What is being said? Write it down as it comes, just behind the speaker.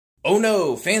Oh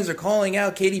no, fans are calling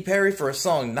out Katy Perry for a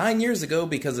song 9 years ago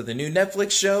because of the new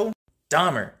Netflix show,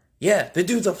 Dahmer. Yeah, the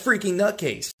dude's a freaking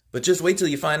nutcase. But just wait till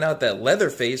you find out that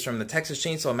Leatherface from the Texas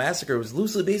Chainsaw Massacre was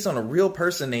loosely based on a real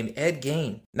person named Ed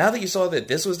Gein. Now that you saw that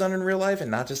this was done in real life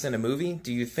and not just in a movie,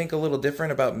 do you think a little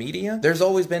different about media? There's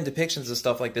always been depictions of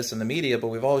stuff like this in the media, but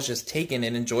we've always just taken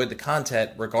and enjoyed the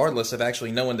content regardless of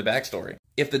actually knowing the backstory.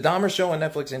 If the Dahmer show on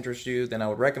Netflix interests you, then I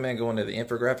would recommend going to the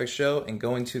infographics show and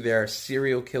going to their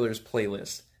serial killers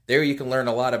playlist. There you can learn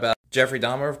a lot about Jeffrey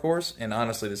Dahmer, of course, and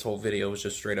honestly this whole video was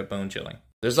just straight up bone chilling.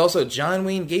 There's also John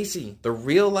Wayne Gacy, the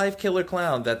real-life killer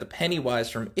clown that the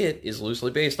Pennywise from It is loosely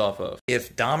based off of.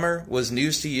 If Dahmer was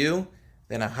news to you,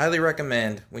 then I highly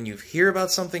recommend when you hear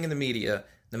about something in the media,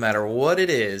 no matter what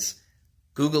it is,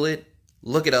 Google it,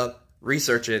 look it up,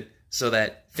 research it, so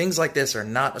that things like this are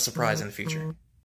not a surprise in the future.